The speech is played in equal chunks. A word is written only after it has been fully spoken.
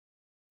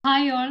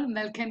Hi all,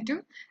 welcome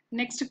to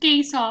next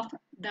case of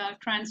the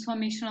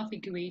transformation of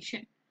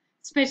equation.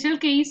 Special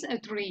case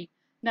 3,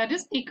 that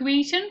is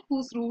equation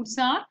whose roots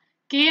are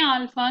k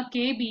alpha,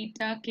 k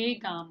beta, k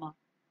gamma.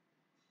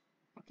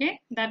 Okay,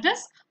 that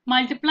is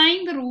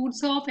multiplying the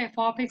roots of f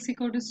of x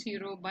equal to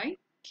 0 by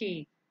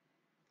k.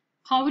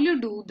 How will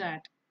you do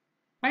that?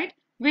 Right?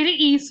 Very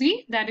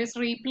easy, that is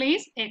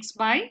replace x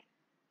by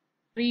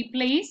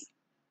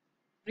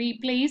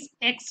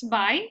x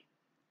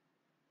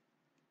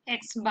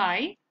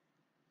by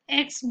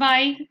x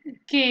by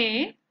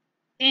k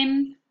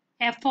in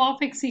f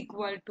of x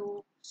equal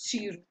to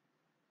 0.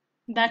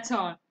 That's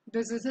all.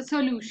 This is a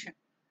solution.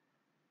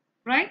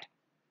 Right?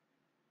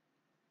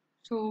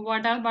 So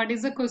what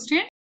is the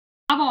question?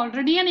 We have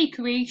already an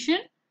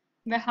equation.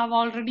 We have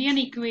already an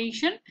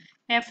equation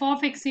f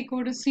of x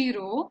equal to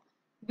 0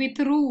 with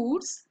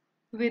roots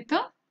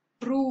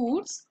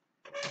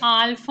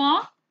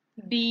alpha,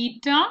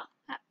 beta,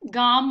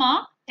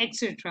 gamma,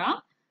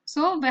 etc.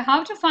 So we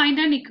have to find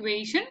an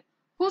equation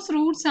whose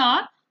roots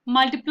are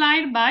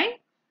multiplied by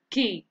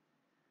k.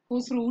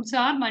 Whose roots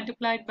are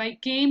multiplied by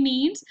k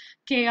means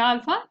k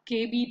alpha,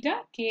 k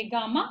beta, k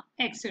gamma,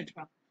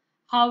 etc.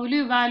 How will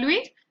you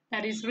evaluate?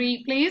 That is,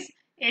 replace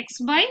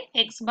x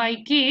by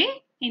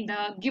k in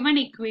the given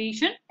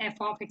equation f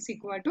of x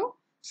equal to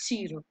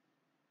 0.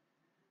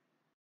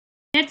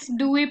 Let's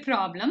do a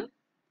problem,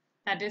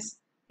 that is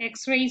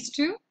x raised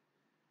to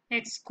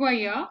x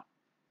square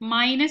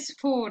minus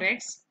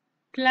 4x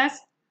plus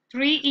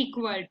 3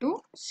 equal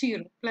to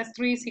 0. Plus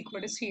 3 is equal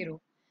to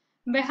 0.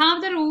 We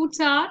have the roots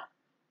are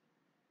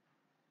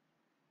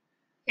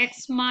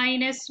x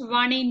minus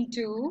 1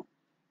 into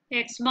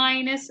x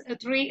minus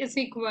 3 is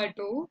equal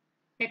to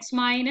x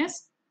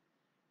minus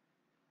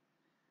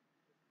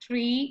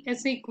 3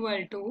 is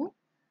equal to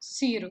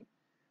 0.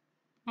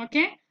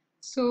 Okay.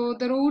 So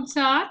the roots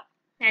are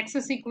x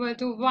is equal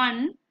to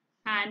 1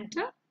 and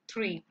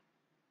 3.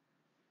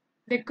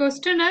 The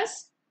question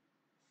is,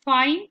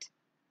 find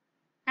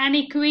an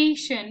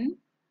equation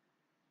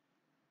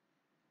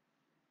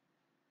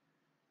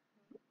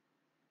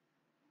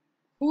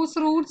whose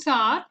roots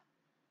are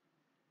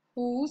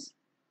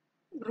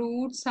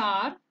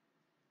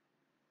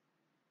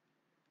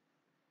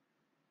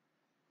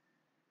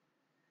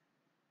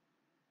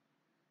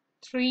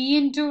 3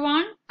 into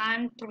 1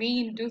 and 3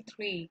 into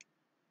 3.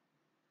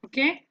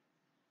 Okay.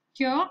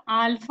 Here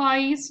alpha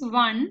is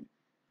 1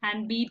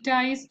 and beta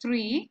is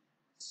 3.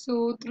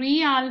 So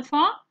 3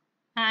 alpha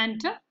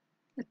and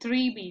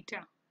 3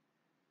 beta.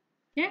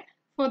 Okay.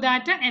 For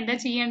that,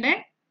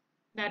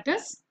 that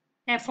is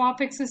f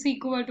of x is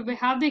equal to, we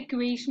have the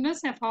equation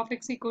as f of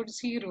x equal to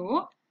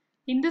 0.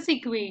 In this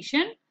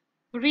equation,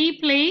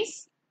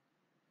 replace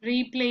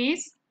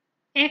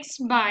x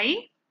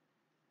by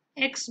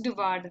x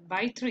divided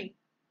by 3.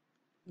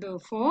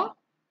 Therefore,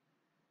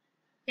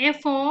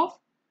 f of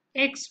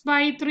x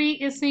by 3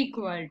 is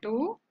equal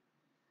to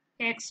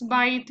x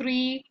by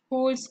 3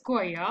 whole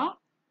square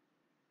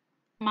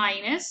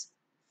minus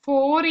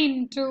 4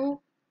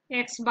 into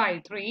x by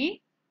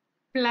 3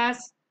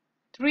 plus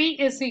 3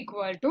 is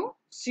equal to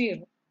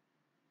 0.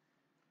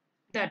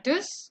 That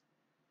is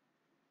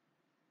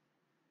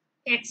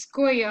x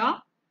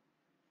square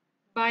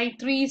by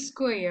 3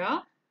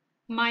 square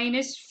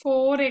minus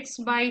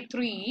 4x by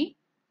 3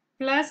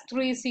 plus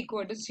 3 is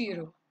equal to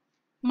 0.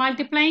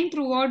 Multiplying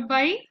throughout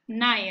by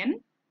 9,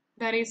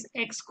 there is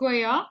x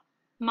square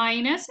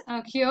minus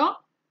here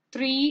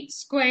 3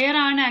 square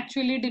and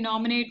actually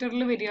denominator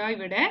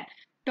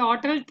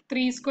total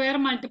 3 square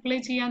multiply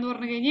ചെയ്യാന്ന്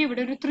പറഞ്ഞു കഴിഞ്ഞാൽ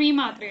ഇവിടെ ഒരു 3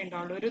 മാത്രമേ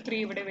ഉണ്ടാവുള്ളൂ. ഒരു 3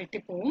 ഇവിടെ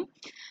വെട്ടിപ്പോവും.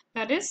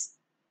 That is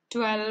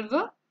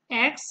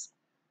 12x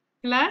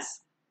plus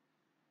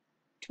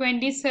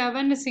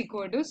 27 is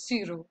equal to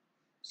 0.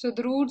 So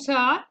the roots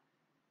are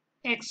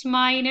x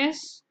minus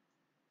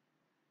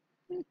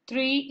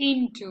 3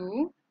 into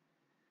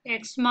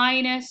x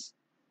minus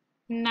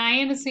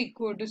 9 is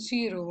equal to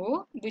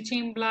 0, which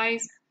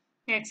implies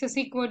x is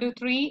equal to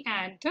 3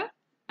 and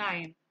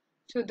 9.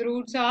 So the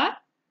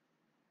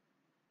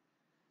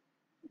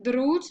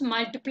roots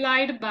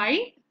multiplied by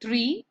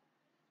 3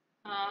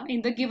 in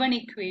the given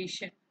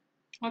equation.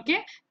 Okay,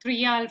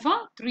 3 alpha,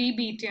 3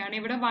 beta. And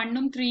if 1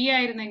 and 3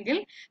 ആയിരുന്നെങ്കിൽ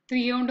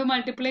 3 കൊണ്ട്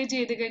multiply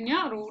ചെയ്ത്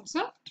കഴിഞ്ഞാൽ roots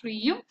 3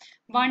 ഉം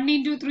 1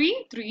 into 3,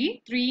 3,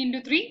 3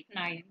 into 3,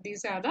 9.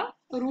 These are the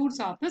roots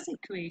of this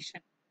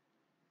equation.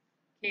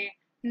 Okay,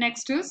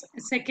 next is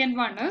second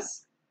one is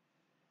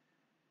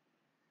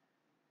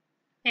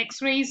x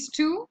raised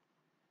to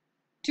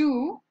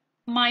 2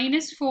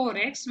 minus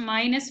 4x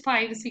minus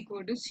 5 is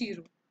equal to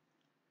 0.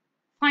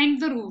 Find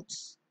the roots.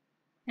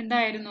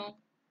 എന്തായിരുന്നു?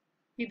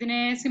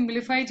 ഇതിനെ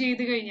simplify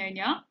ചെയ്ത് കഴിഞ്ഞ്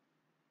കഴിഞ്ഞാൽ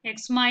x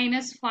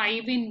minus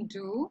 5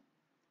 into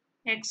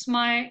x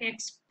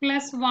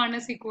plus 1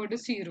 is equal to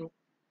 0.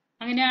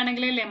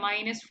 അങ്ങനെയാണെങ്കിലല്ലേ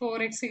minus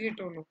 4x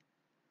കിട്ടുള്ളൂ.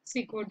 Is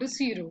equal to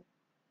 0.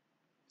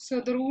 So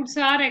the roots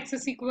are x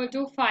is equal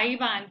to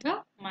 5 and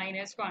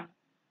minus 1.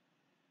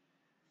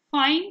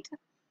 Find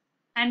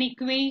an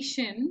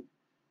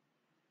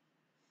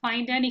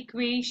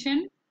equation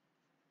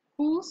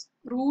whose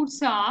roots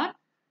are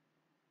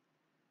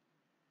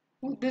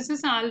This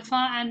is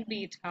alpha and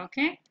beta,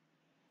 okay,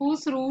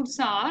 whose roots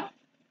are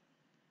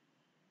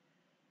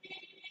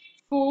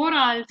 4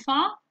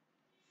 alpha,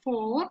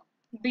 4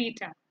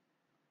 beta.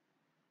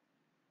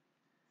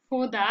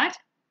 For that,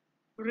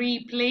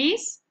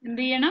 replace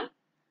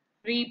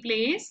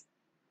replace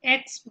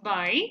x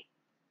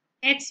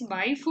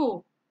by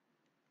 4.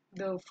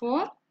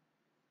 Therefore,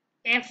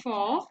 f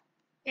of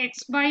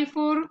x by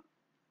 4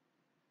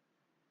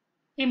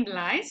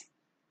 implies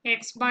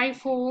x by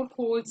 4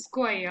 whole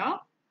square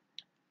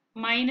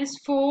minus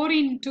 4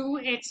 into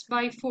x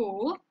by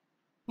 4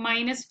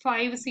 minus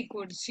 5 is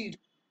equal to 0,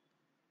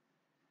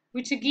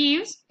 which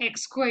gives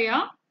x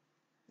square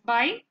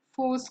by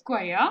 4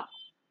 square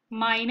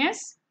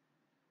minus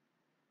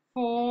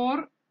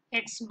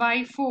 4x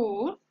by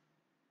 4,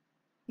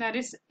 that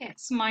is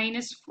x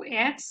minus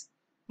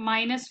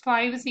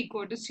 5 is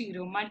equal to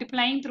 0.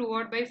 Multiplying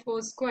throughout by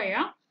 4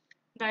 square,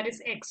 that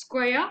is x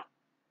square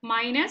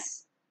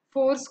minus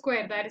 4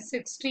 square, that is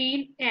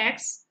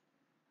 16x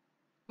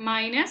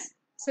minus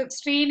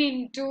 16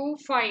 into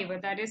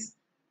 5, that is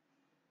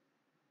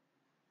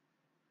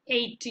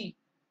 80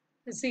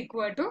 is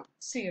equal to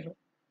 0.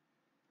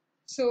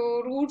 So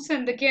roots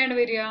എന്തൊക്കെയാണ്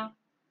വരിക?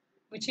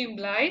 Which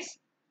implies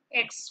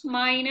x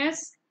minus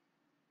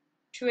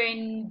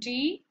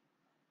 20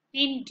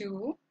 into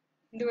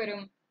എന്ത്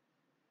വരും?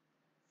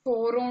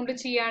 4 കൊണ്ട്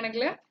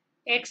ചെയ്യുകയാണെങ്കിൽ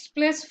x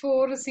plus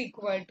 4 is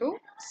equal to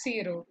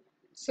 0.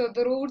 So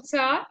the roots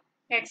are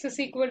x is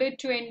equal to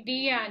 20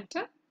 and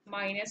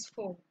minus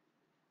 4.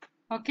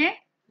 Okay,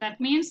 that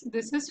means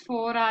this is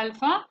 4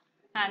 alpha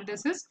and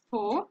this is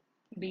 4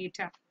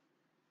 beta.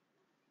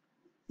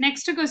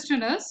 Next question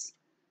is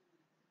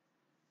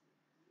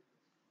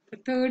the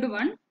third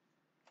one.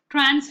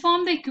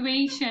 Transform the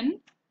equation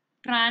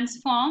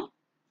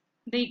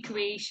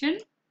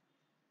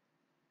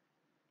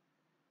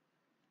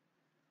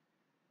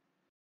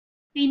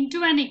into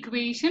an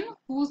equation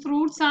whose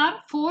roots are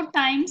 4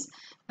 times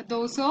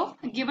those of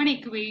given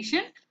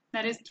equation,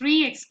 that is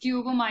 3x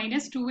cube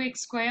minus 2x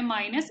square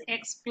minus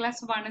x plus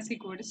 1 is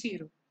equal to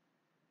 0.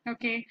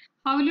 Okay,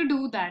 how will you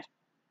do that?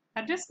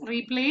 That is,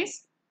 replace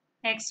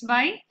x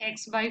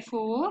by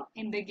 4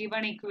 in the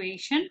given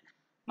equation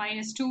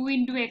minus 2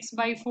 into x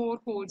by 4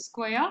 whole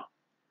square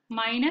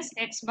minus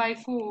x by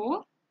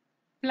 4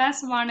 plus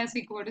 1 is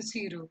equal to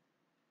 0.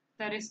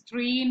 That is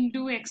 3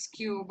 into x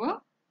cube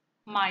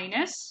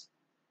minus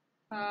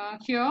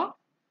here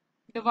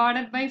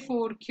divided by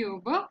 4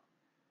 cube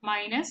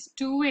minus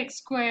 2x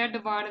square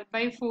divided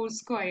by 4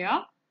 square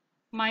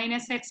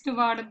minus x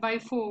divided by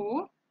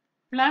 4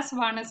 plus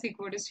 1 is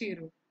equal to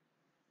 0.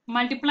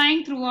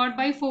 Multiplying throughout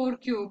by 4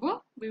 cube,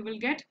 we will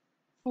get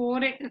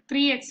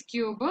 3x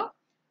cube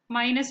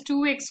minus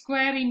 2x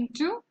square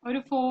into ഒരു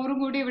 4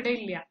 കൂടി ഇവിടെ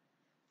ഇല്ല,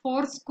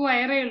 4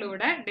 സ്ക്വയറേ ഉള്ളൂ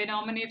ഇവിടെ,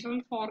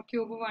 ഡിനോമിനേറ്ററിൽ 4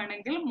 cube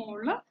വേണമെങ്കിൽ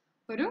മുകളിൽ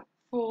ഒരു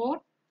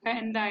 4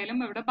 എന്തായാലും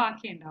ഇവിടെ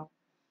ബാക്കി ഉണ്ടാവും.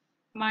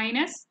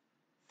 Minus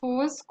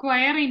 4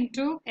 square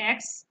into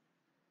X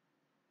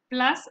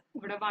plus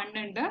ഇവിടെ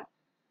 1 ഉണ്ട്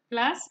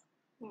plus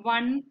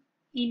 1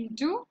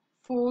 into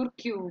 4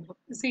 cube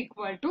is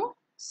equal to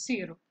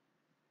 0.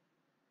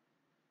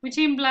 Which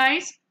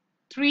implies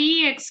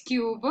 3x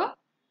cube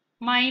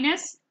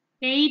minus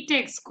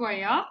 8x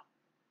square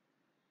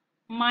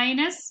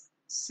minus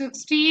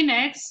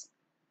 16x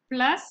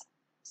plus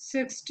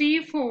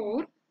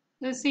 64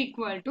 is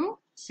equal to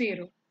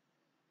 0.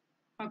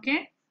 Okay,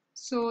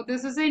 so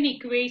this is an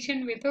equation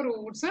with the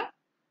roots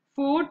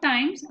 4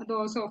 times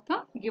those of the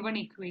given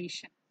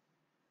equation.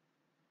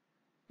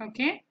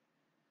 Okay.